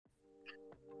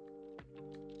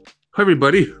Hi,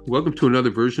 everybody. Welcome to another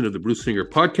version of the Bruce Singer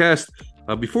podcast.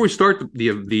 Before we start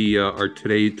our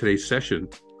today's session,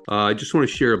 I just want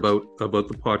to share about the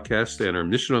podcast, and our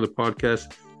mission on the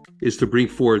podcast is to bring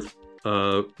forth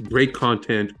great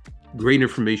content, great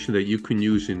information that you can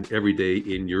use in every day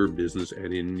in your business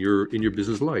and in your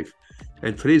business life.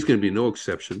 And today's going to be no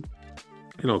exception.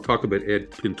 And I'll talk about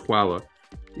Ed Pintwala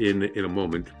in a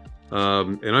moment.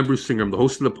 And I'm Bruce Singer. I'm the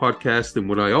host of the podcast, and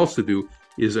what I also do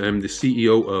is I'm the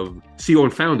CEO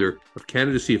and founder of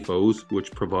Canada CFOs,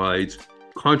 which provides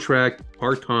contract,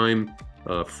 part-time,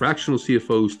 fractional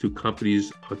CFOs to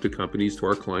companies, to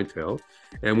our clientele.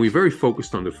 And we're very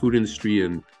focused on the food industry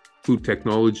and food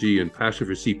technology and passion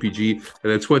for CPG.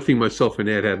 And that's one thing myself and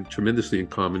Ed have tremendously in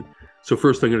common. So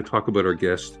first, I'm going to talk about our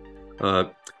guest.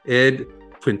 Ed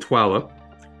Pintwala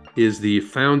is the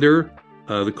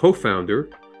co-founder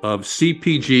of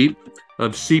CPG,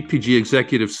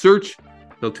 Executive Search.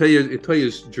 I'll tell you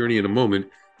his journey in a moment.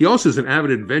 He also is an avid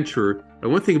adventurer.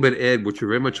 And one thing about Ed, which are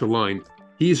very much aligned,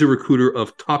 he's a recruiter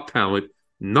of top talent,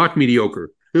 not mediocre.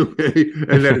 Okay,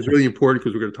 and that is really important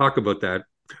because we're going to talk about that.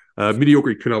 Mediocre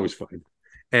you can always find,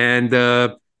 and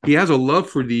he has a love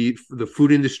for the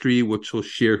food industry, which he'll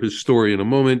share his story in a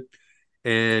moment.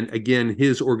 And again,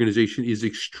 his organization is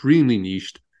extremely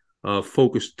niched,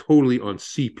 focused totally on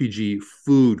CPG,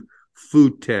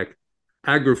 food tech,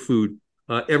 agri-food.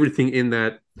 Everything in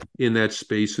that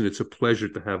space, and it's a pleasure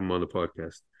to have him on the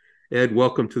podcast. Ed,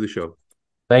 welcome to the show.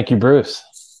 Thank you, Bruce.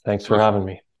 Thanks for having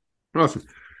me. Awesome.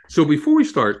 So before we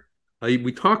start,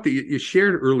 we talked. You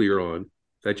shared earlier on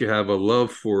that you have a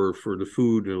love for the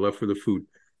food and a love for the food.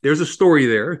 There's a story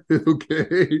there.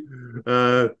 Okay.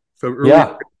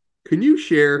 Yeah, Can you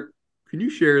share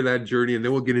that journey, and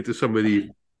then we'll get into some of the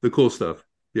cool stuff.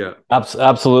 Yeah.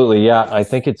 absolutely. Yeah, I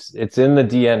think it's in the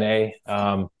DNA.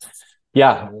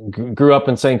 Grew up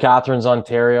in St. Catharines,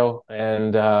 Ontario,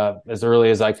 and as early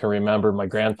as I can remember, my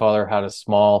grandfather had a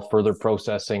small further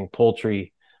processing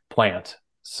poultry plant.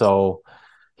 So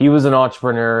he was an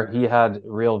entrepreneur. He had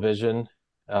real vision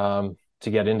to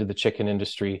get into the chicken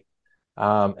industry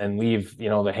and leave,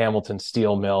 the Hamilton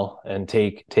steel mill and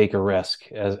take a risk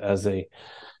as a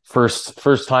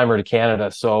first timer to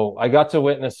Canada. So I got to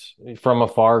witness from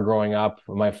afar growing up.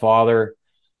 My father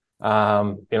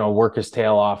work his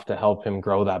tail off to help him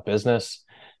grow that business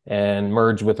and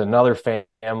merge with another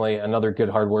family, another good,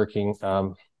 hardworking,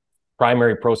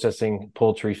 primary processing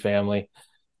poultry family,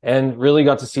 and really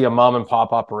got to see a mom and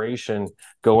pop operation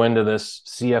go into this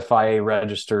CFIA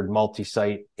registered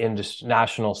multi-site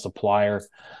national supplier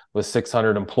with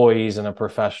 600 employees and a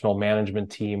professional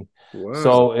management team. Wow.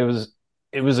 So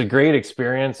it was a great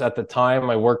experience. At the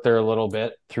time, I worked there a little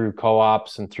bit through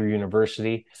co-ops and through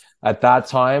university. At that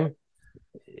time,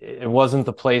 it wasn't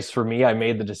the place for me. I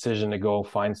made the decision to go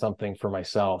find something for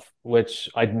myself, which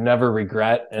I'd never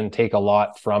regret and take a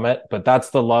lot from it. But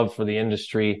that's the love for the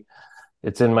industry.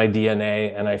 It's in my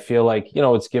DNA. And I feel like,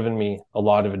 it's given me a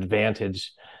lot of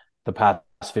advantage the past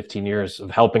 15 years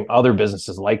of helping other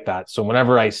businesses like that. So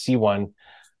whenever I see one,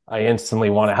 I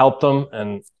instantly want to help them.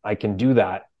 And I can do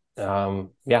that,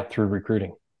 through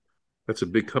recruiting. That's a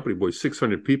big company, boy.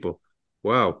 600 people.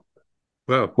 Wow.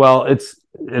 Well, it's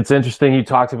interesting. You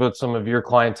talked about some of your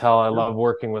clientele. I love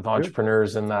working with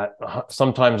entrepreneurs in that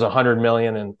sometimes 100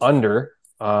 million and under,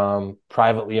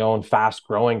 privately owned, fast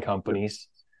growing companies.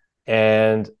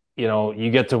 And, you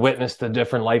get to witness the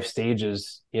different life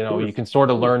stages. You can sort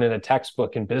of learn in a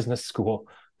textbook in business school,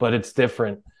 but it's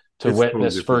different to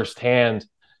witness firsthand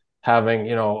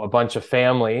having, a bunch of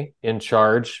family in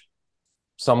charge,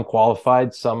 some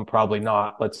qualified, some probably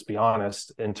not, let's be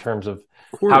honest, in terms of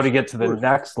how to get to the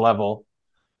next level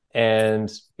and,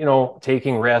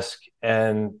 taking risk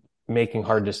and making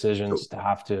hard decisions to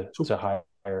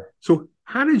hire. So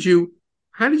how did you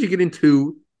get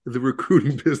into the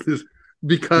recruiting business?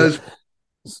 Because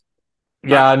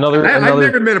I've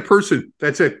never met a person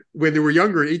that said when they were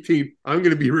younger, 18, I'm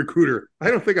going to be a recruiter.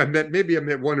 I don't think I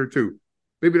met one or two,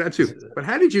 maybe not two. But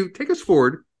how did you take us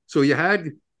forward? So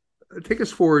take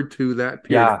us forward to that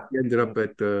period. Yeah. You ended up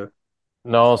at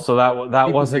no, so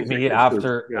that wasn't me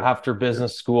after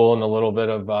business school and a little bit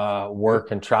of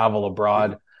work and travel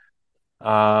abroad.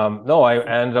 No, I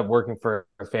ended up working for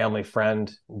a family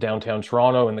friend downtown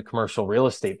Toronto in the commercial real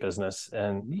estate business,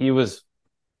 and he was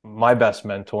my best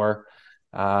mentor.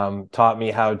 Taught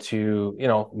me how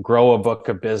to, grow a book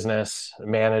of business,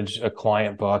 manage a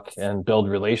client book, and build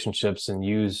relationships and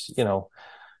use,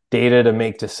 data to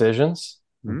make decisions.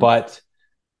 Mm-hmm. But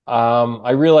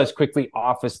I realized quickly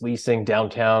office leasing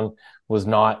downtown was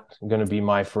not going to be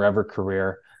my forever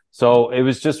career. So it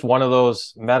was just one of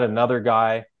those, met another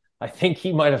guy I think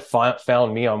he might have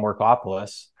found me on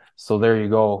Workopolis. So there you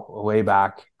go, way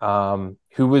back.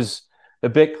 Who was a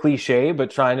bit cliche,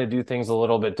 but trying to do things a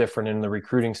little bit different in the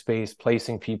recruiting space,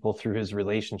 placing people through his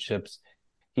relationships.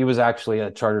 He was actually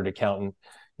a chartered accountant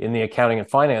in the accounting and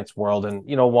finance world, and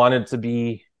wanted to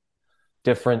be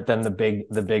different than the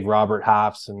big Robert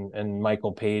Halfs and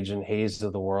Michael Page and Hayes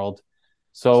of the world.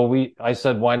 So I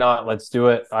said, why not? Let's do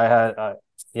it. I had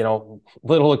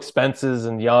little expenses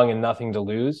and young and nothing to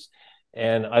lose,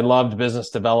 and I loved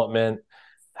business development,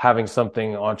 having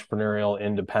something entrepreneurial,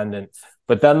 independent.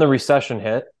 But then the recession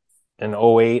hit in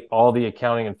 '08. All the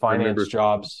accounting and finance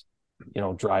jobs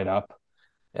dried up,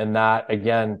 and that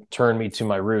again turned me to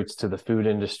my roots, to the food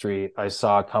industry. I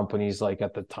saw companies like,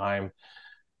 at the time,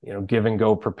 Give and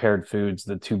Go Prepared Foods,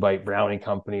 the 2 Bite Brownie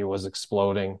company, was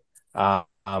exploding.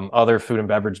 Other food and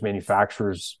beverage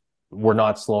manufacturers were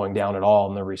not slowing down at all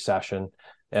in the recession,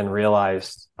 and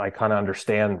realized I kind of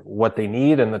understand what they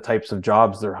need and the types of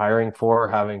jobs they're hiring for,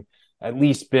 having at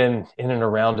least been in and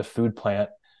around a food plant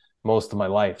most of my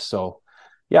life. So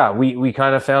yeah, we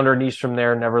kind of found our niche from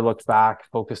there, never looked back,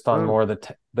 focused on more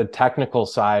the technical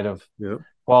side of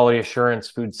quality assurance,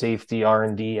 food safety,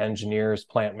 R&D, engineers,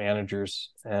 plant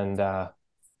managers, and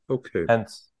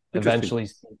hence eventually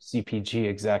CPG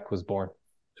exec was born.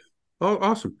 Oh,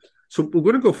 awesome. So we're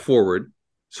going to go forward.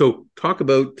 So talk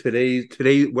about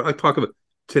what I talk about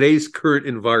today's current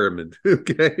environment.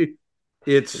 Okay.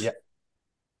 It's,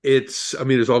 I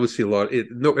mean, there's obviously a lot,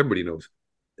 everybody knows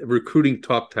recruiting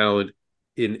top talent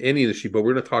in any industry, but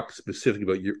we're going to talk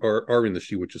specifically about our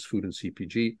industry, which is food and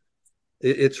CPG.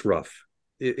 It's rough.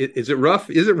 Is it rough?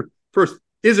 Is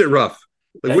it rough?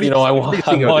 Like, what are you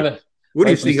seeing out there? What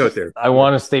are you seeing out there? I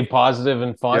want to stay positive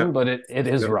and fun, but it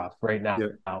is rough right now.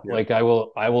 Like I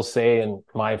will say, in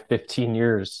my 15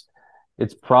 years,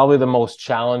 it's probably the most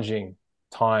challenging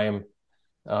time,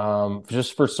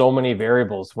 just for so many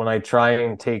variables. When I try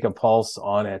and take a pulse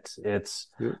on it, it's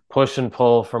push and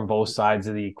pull from both sides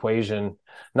of the equation.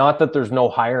 Not that there's no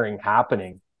hiring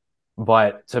happening,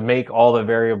 but to make all the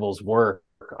variables work,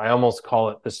 I almost call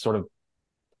it this sort of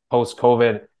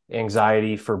post-COVID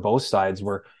anxiety for both sides,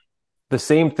 where the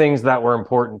same things that were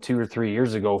important 2 or 3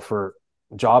 years ago for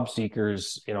job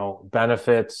seekers,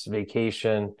 benefits,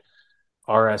 vacation,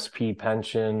 RSP,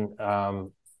 pension,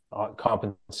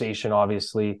 compensation,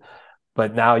 obviously.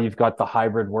 But now you've got the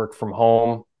hybrid work from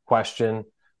home question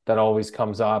that always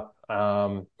comes up.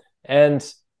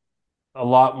 And a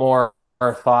lot more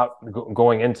thought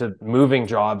going into moving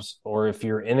jobs, or if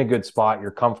you're in a good spot, you're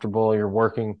comfortable, you're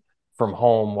working from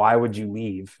home, why would you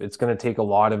leave? It's going to take a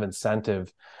lot of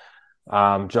incentive,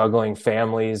 juggling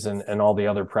families and all the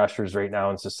other pressures right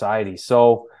now in society.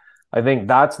 So I think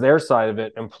that's their side of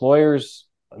it. Employers,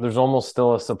 there's almost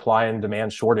still a supply and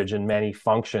demand shortage in many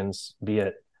functions, be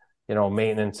it,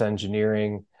 maintenance,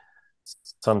 engineering,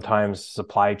 sometimes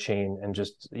supply chain, and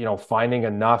just, finding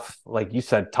enough, like you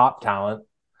said, top talent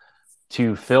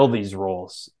to fill these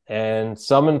roles. And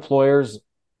some employers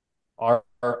are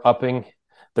upping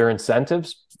their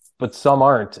incentives, but some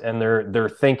aren't, and they're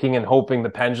thinking and hoping the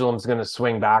pendulum's going to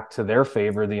swing back to their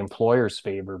favor, the employer's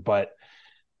favor. But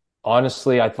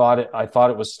honestly, I thought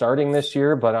it was starting this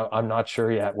year, but I'm not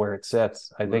sure yet where it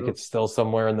sits. I think it's still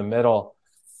somewhere in the middle,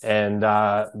 and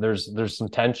there's some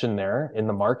tension there in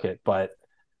the market, but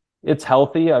it's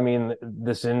healthy. I mean,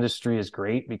 this industry is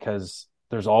great because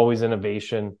there's always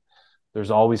innovation.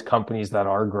 There's always companies that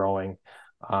are growing.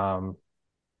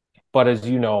 But as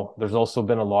you know, there's also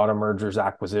been a lot of mergers,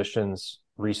 acquisitions,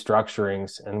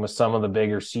 restructurings, and with some of the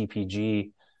bigger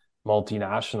CPG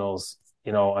multinationals,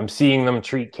 I'm seeing them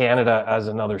treat Canada as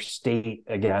another state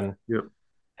again,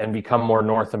 and become more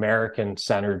North American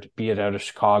centered, be it out of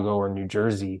Chicago or New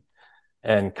Jersey,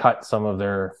 and cut some of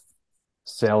their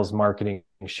sales, marketing,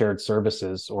 shared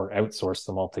services, or outsource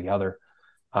them altogether.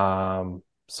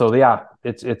 So yeah,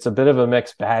 it's a bit of a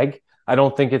mixed bag. I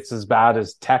don't think it's as bad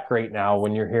as tech right now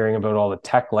when you're hearing about all the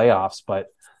tech layoffs, but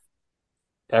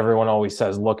everyone always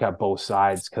says, look at both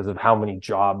sides because of how many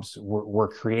jobs were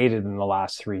created in the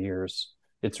last 3 years.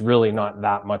 It's really not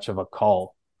that much of a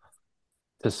call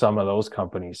to some of those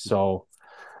companies. So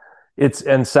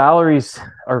and salaries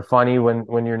are funny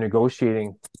when you're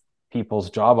negotiating people's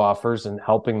job offers and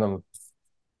helping them,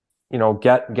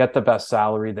 get the best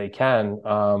salary they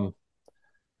can.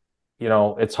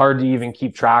 It's hard to even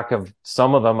keep track of.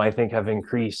 Some of them, I think, have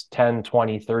increased 10,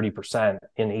 20, 30%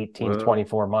 in 18,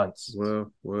 24 months.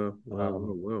 Wow.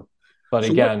 But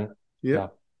so again, yeah.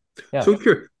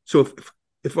 So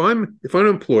if I'm an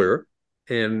employer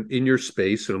and in your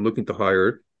space and I'm looking to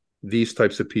hire these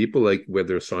types of people, like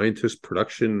whether scientists,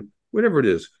 production, whatever it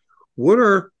is, what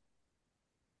are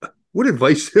what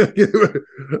advice?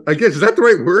 I guess, is that the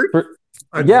right word? For,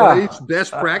 Advice, yeah,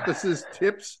 best practices,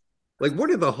 tips. Like, I, what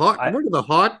are the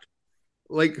hot,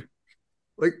 like,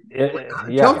 like, tell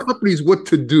yeah, companies what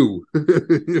to do.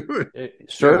 Yeah.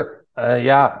 sure.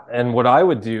 Yeah. And what I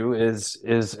would do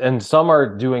and some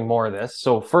are doing more of this.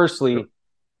 So Yeah. firstly,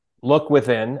 look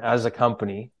within as a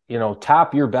company,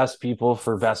 tap your best people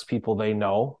for best people they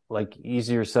know, like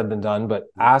easier said than done, but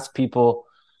Yeah. ask people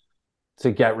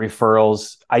to get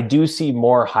referrals. I do see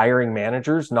more hiring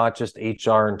managers, not just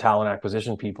HR and talent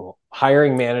acquisition people.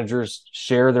 Hiring managers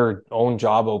share their own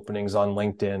job openings on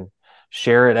LinkedIn,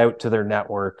 share it out to their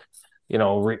network,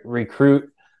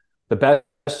 recruit the best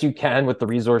you can with the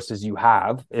resources you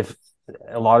have. If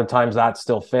a lot of times that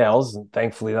still fails, and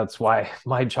thankfully that's why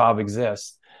my job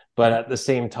exists. But at the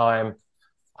same time,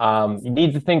 you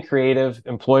need to think creative.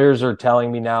 Employers are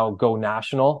telling me now, go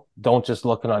national. Don't just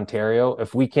look in Ontario.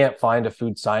 If we can't find a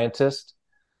food scientist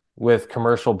with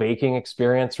commercial baking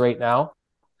experience right now,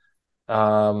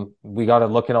 we got to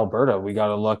look in Alberta. We got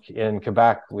to look in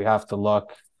Quebec. We have to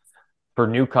look for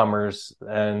newcomers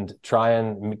and try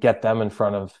and get them in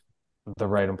front of the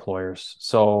right employers.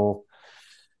 So,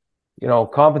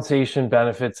 compensation,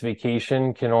 benefits,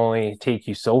 vacation can only take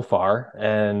you so far,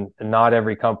 and not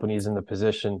every company is in the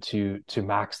position to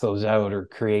max those out or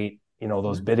create,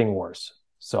 those bidding wars.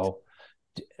 So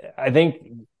I think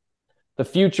the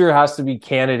future has to be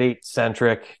candidate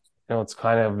centric. It's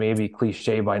kind of maybe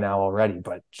cliche by now already,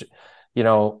 but you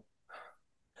know,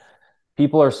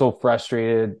 people are so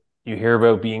frustrated. You hear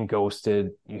about being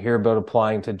ghosted, you hear about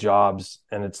applying to jobs,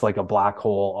 and it's like a black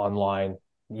hole online.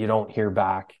 You don't hear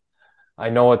back. I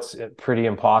know it's pretty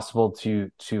impossible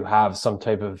to have some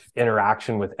type of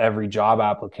interaction with every job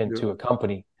applicant Yeah. to a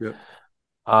company. Yeah.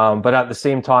 But at the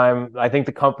same time, I think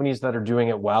the companies that are doing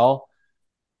it well,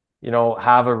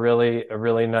 have a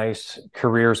really nice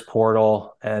careers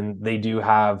portal, and they do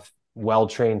have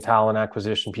well-trained talent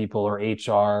acquisition people or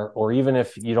HR, or even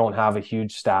if you don't have a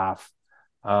huge staff,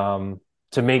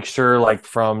 to make sure, like,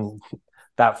 from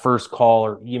that first call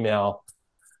or email,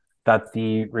 that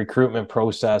the recruitment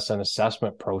process and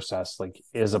assessment process, like,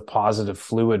 is a positive,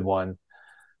 fluid one.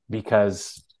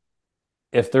 Because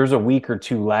if there's a week or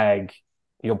two lag,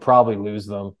 you'll probably lose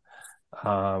them.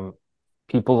 um,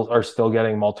 People are still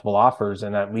getting multiple offers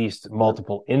and at least Yeah.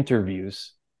 multiple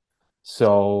interviews.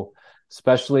 So,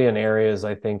 especially in areas,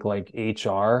 I think, like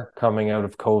HR coming out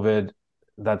of COVID,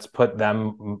 that's put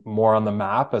them more on the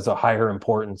map as a higher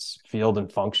importance field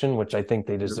and function, which I think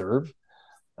they Yeah. deserve.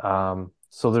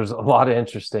 So there's a lot of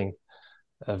interesting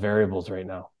variables right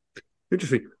now.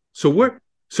 Interesting. So what?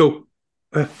 So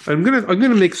I'm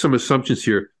gonna make some assumptions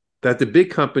here that the big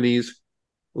companies,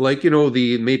 like,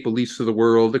 the Maple Leafs of the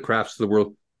world, the Crafts of the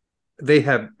world, they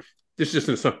have, this is just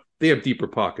an assumption, they have deeper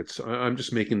pockets. I'm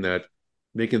just making that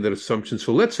assumption.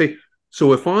 So let's say,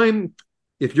 so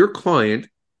if your client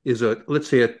is let's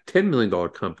say, a $10 million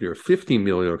company or a $15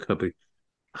 million company,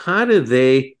 how do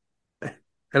they?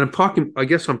 And I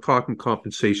guess I'm talking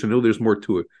compensation. I know there's more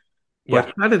to it, but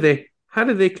Yeah. how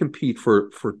do they compete for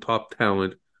top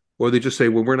talent? Or they just say,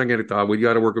 well, we're not going to talk. We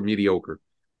got to work with mediocre.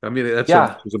 I mean,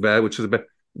 Yeah. which is a bad.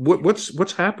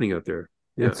 What's happening out there?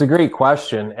 Yeah. It's a great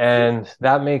question, and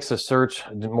that makes a search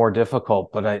more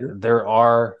difficult. But Yeah. there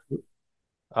are,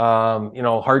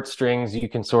 heartstrings you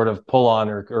can sort of pull on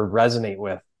or resonate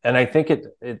with. And I think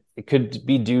it could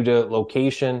be due to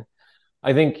location.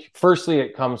 I think firstly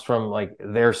it comes from, like,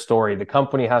 their story. The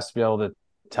company has to be able to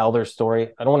tell their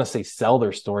story. I don't want to say sell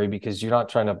their story, because you're not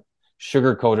trying to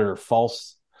sugarcoat it or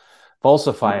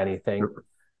falsify anything.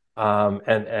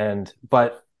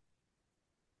 But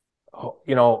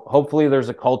hopefully there's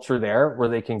a culture there where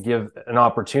they can give an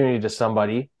opportunity to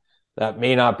somebody that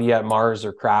may not be at Mars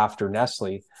or Kraft or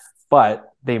Nestle, but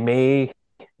they may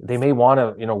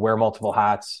want to, wear multiple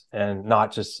hats and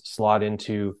not just slot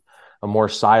into a more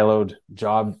siloed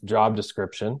job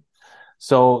description.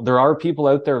 So there are people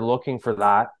out there looking for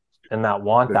that and that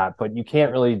want Okay. that, but you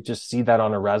can't really just see that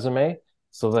on a resume.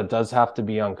 So that does have to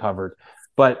be uncovered.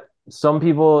 But some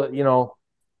people,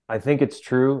 I think it's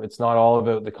true. It's not all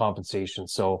about the compensation.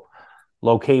 So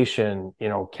location,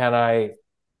 can I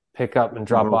pick up and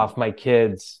drop Well, off my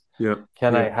kids? yeah.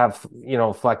 Can Yeah. I have,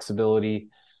 flexibility?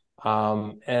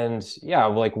 And yeah,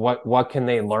 like, what can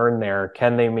they learn there?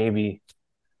 Can they maybe,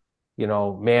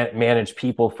 manage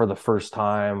people for the first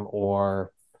time,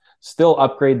 or still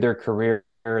upgrade their career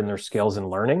and their skills and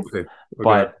learning? Okay. I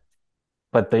got it.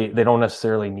 But they don't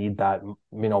necessarily need that,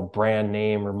 brand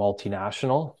name or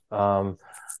multinational.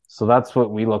 So that's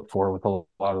what we look for with a lot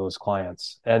of those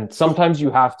clients. And So sometimes you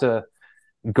have to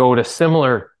go to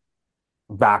similar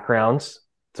backgrounds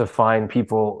to find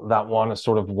people that want to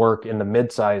sort of work in the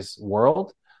mid-size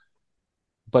world,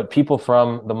 but people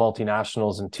from the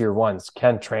multinationals and tier ones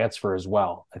can transfer as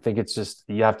well. I think it's just,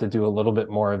 you have to do a little bit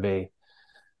more of a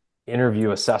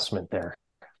interview assessment there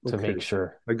to Okay, make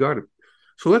sure I got it.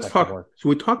 So let's that can talk. work. So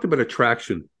we talked about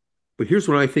attraction, but here's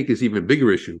what I think is even a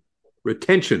bigger issue: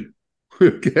 retention.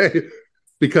 Okay,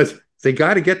 because they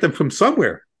got to get them from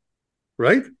somewhere,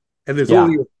 right? And there's Yeah.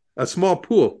 only a small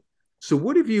pool. So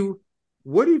what have you,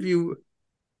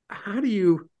 how do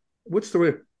you, what's the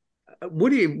way, what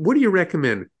do you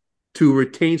recommend to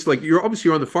retain? Like you're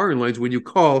obviously on the firing lines when you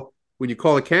call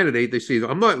a candidate, they say,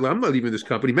 I'm not leaving this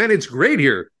company, man. It's great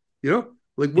here. You know,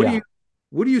 like Yeah.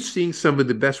 what are you seeing some of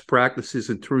the best practices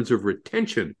in terms of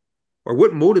retention, or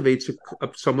what motivates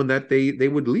someone that they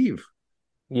would leave?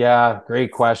 Yeah.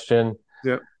 Great question.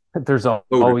 Yeah, There's loaded.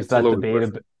 always It's a that loaded debate.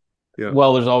 question. Yeah,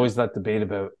 Well, there's always that debate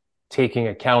about taking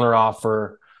a counter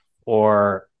offer,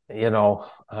 or,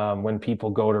 when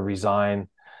people go to resign,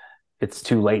 it's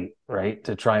too late, right,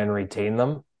 to try and retain them.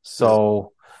 yeah.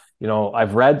 So,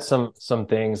 I've read some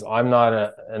things. I'm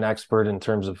not an expert in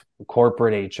terms of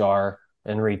corporate HR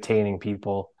and retaining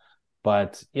people,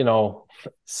 but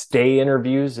stay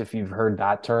interviews, if you've heard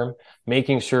that term,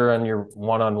 making sure on your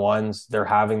one-on-ones they're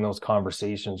having those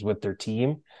conversations with their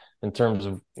team in terms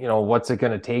of, what's it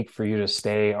going to take for you to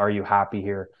stay? Are you happy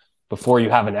here? Before you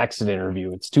have an exit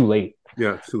interview, it's too late.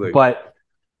 Yeah, it's too late. But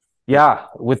yeah,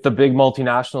 with the big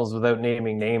multinationals, without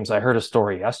naming names, I heard a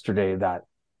story yesterday that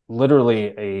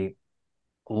literally a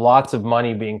lots of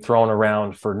money being thrown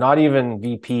around for not even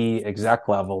VP exec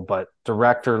level, but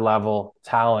director level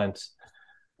talent,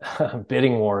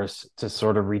 bidding wars to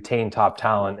sort of retain top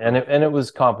talent. And it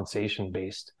was compensation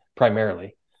based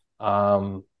primarily,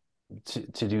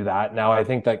 to do that. Now, I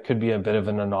think that could be a bit of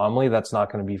an anomaly. That's not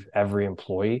going to be every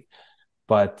employee,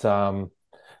 but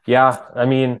yeah, I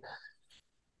mean,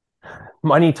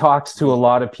 money talks to a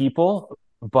lot of people,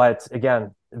 but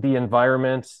again, the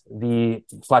environment, the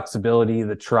flexibility,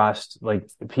 the trust, like,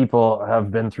 people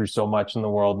have been through so much in the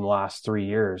world in the last 3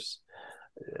 years.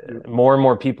 Yeah. More and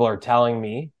more people are telling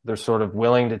me they're sort of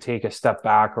willing to take a step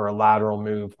back or a lateral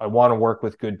move. I want to work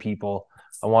with good people.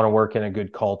 I want to work in a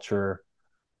good culture.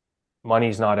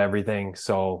 Money's not everything.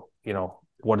 So,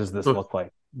 what does this No, look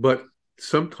like? but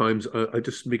sometimes I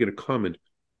just making a comment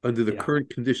under the Yeah. current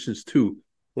conditions too.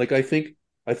 Like I think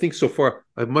so far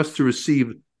I must have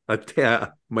received my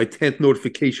 10th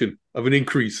notification of an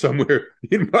increase somewhere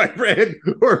in my rent,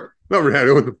 or not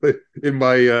rent, in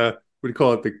my what do you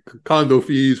call it, the condo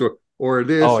fees, or Oh,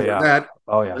 this or yeah. that.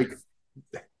 Oh, yeah. Like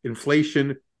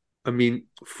inflation, I mean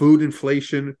food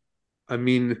inflation. I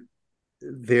mean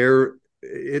there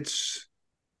it's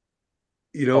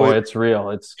Oh, it it's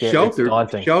real. It's scary. It's shelter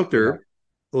daunting. Yeah. shelter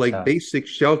like Yeah. basic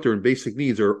shelter and basic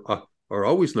needs are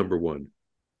always number one.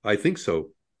 I think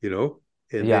so, and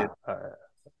then Yeah.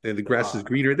 and the grass is Uh,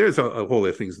 greener. There's a whole lot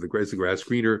of things. The grass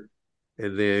greener,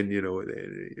 and then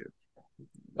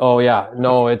Oh yeah,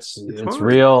 no, it's it's hard.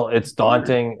 real. It's It's hard.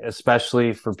 daunting,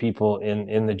 especially for people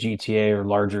in the GTA or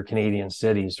larger Canadian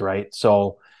cities, right?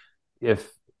 So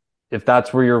if if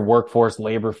that's where your workforce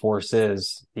labor force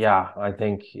is, yeah, I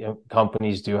think,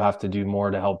 companies do have to do more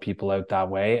to help people out that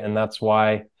way, and that's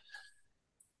why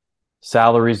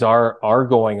salaries are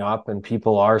going up, and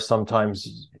people are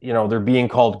sometimes, they're being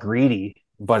called greedy.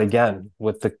 But again,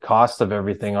 with the cost of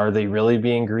everything, are they really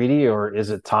being greedy, or is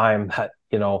it time that,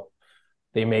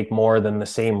 they make more than the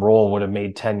same role would have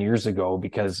made 10 years ago?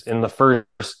 Because in the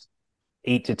first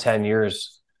 8 to 10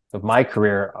 years of my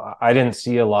career, I didn't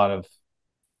see a lot of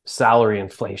salary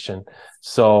inflation.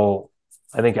 So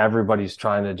I think everybody's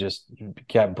trying to just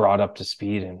get brought up to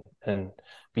speed and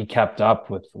be kept up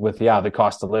with yeah, the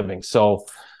cost of living. So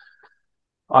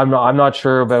I'm not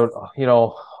sure about,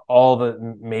 all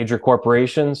the major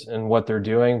corporations and what they're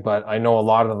doing, but I know a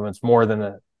lot of them, it's more than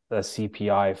a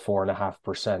CPI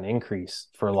 4.5% increase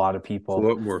for a lot of It's a people,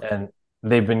 lot more. and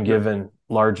they've been Yeah. given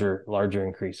larger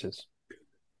increases.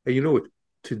 And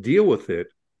to deal with it,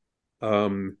 I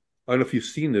don't know if you've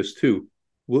seen this too.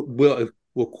 Will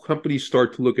companies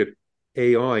start to look at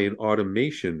AI and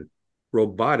automation,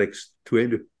 robotics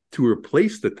to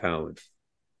replace the talent?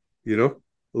 You know,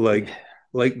 like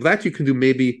like that you can do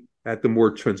maybe at the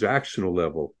more transactional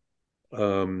level.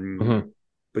 Um, Mhm.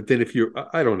 but then if you're,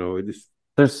 I don't know, it just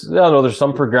There's no, there's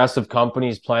some progressive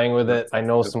companies playing with yeah, it. I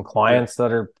know yeah, some yeah, clients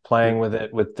that are yeah, playing with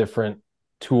it with different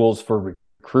tools for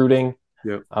recruiting,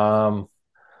 yeah. um,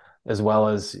 as well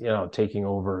as, taking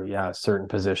over, yeah, certain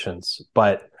positions.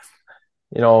 But,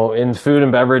 in food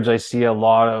and beverage, I see a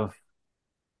lot of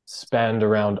spend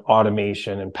around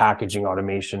automation and packaging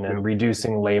automation and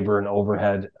reducing labor and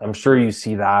overhead. I'm sure you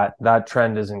see that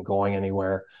trend isn't going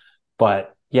anywhere.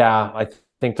 But yeah, I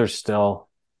think there's still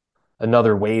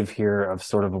another wave here of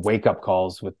sort of wake up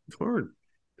calls with. It's hard.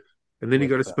 And then you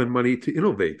got to spend money to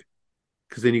innovate,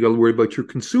 because then you got to worry about your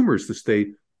consumers to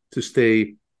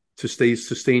sustain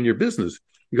your business.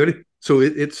 You got to, so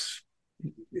it's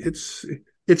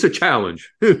a challenge.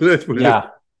 That's what it is.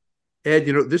 Ed,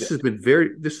 this has been very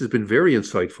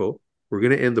insightful. We're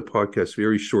going to end the podcast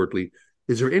very shortly.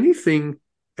 Is there anything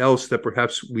else that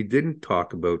perhaps we didn't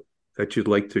talk about that you'd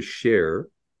like to share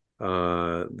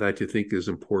that you think is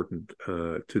important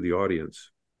to the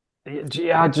audience?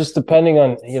 Yeah, just depending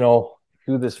on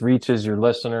who this reaches, your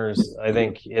listeners. I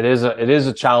think it is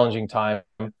a challenging time.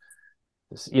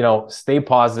 Stay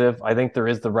positive. I think there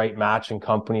is the right match and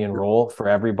company and role for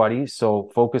everybody. So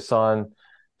focus on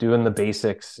doing the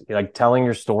basics, like telling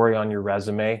your story on your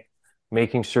resume,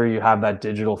 making sure you have that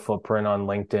digital footprint on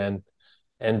LinkedIn,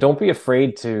 and don't be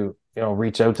afraid to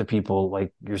reach out to people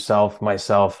like yourself,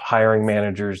 myself, hiring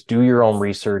managers. Do your own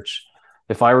research.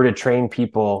 If I were to train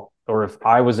people, or if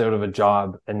I was out of a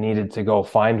job and needed to go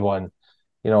find one,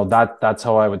 that's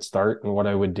how I would start and what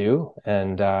I would do.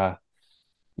 And I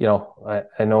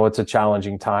know it's a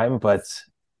challenging time, but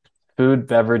food,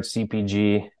 beverage,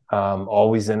 CPG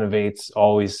always innovates,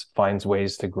 always finds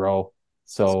ways to grow.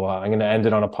 So I'm going to end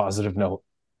it on a positive note.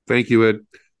 Thank you, Ed.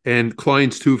 And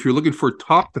clients too, if you're looking for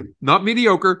top, not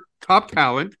mediocre, top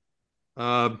talent,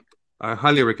 I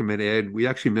highly recommend Ed. We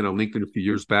actually met on LinkedIn a few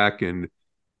years back, and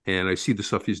I see the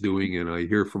stuff he's doing, and I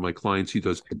hear from my clients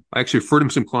I actually referred him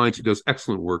some clients. He does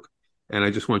excellent work, and I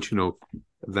just want you to know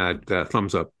that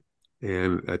thumbs up,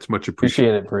 and that's much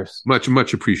appreciated. Appreciate it, Bruce.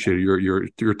 Much appreciated.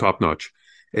 You're top notch.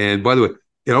 And by the way,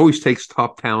 it always takes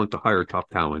top talent to hire top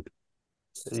talent.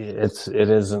 It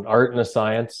is an art and a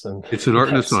science, and it's an art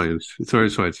and a science. It's an art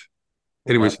and science.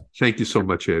 Anyways, Thank you so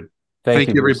much, Ed. Thank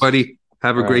you, everybody.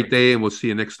 Have a great right. day, and we'll see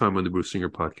you next time on the Bruce Singer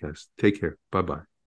Podcast. Take care. Bye-bye.